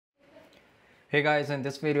Hey guys, in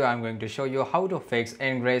this video I'm going to show you how to fix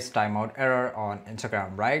Ingress timeout error on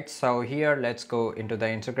Instagram, right? So here let's go into the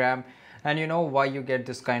Instagram, and you know why you get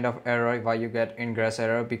this kind of error, why you get ingress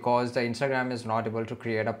error, because the Instagram is not able to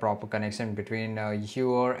create a proper connection between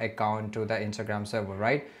your account to the Instagram server,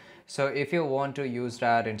 right? So if you want to use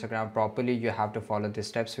that Instagram properly, you have to follow the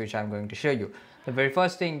steps which I'm going to show you. The very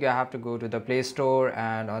first thing, you have to go to the Play Store,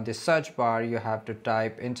 and on the search bar you have to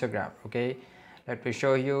type Instagram. Okay, let me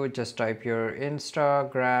show you. Just type your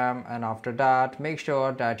Instagram, and after that make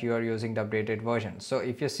sure that you are using the updated version. So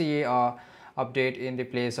if you see a update in the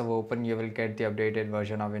place of open, you will get the updated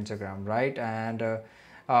version of Instagram, right? And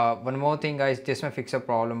one more thing guys, this may fix a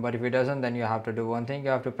problem, but if it doesn't, then you have to do one thing. You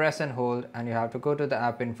have to press and hold, and you have to go to the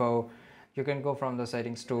app info. You can go from the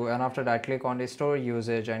settings too, and after that click on the store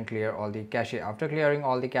usage and clear all the cache. After clearing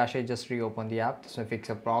all the cache, just reopen the app. This may fix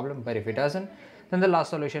a problem, but if it doesn't, then the last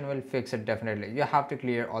solution will fix it. Definitely you have to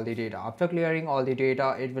clear all the data. After clearing all the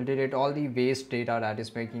data, it will delete all the waste data that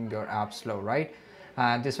is making your app slow, right?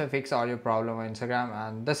 And this will fix all your problem on Instagram.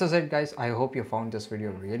 And this is it guys. I hope you found this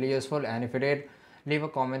video really useful, and if you did, leave a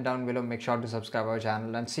comment down below. Make sure to subscribe our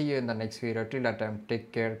channel, and see you in the next video. Till that time,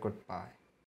 take care. Goodbye.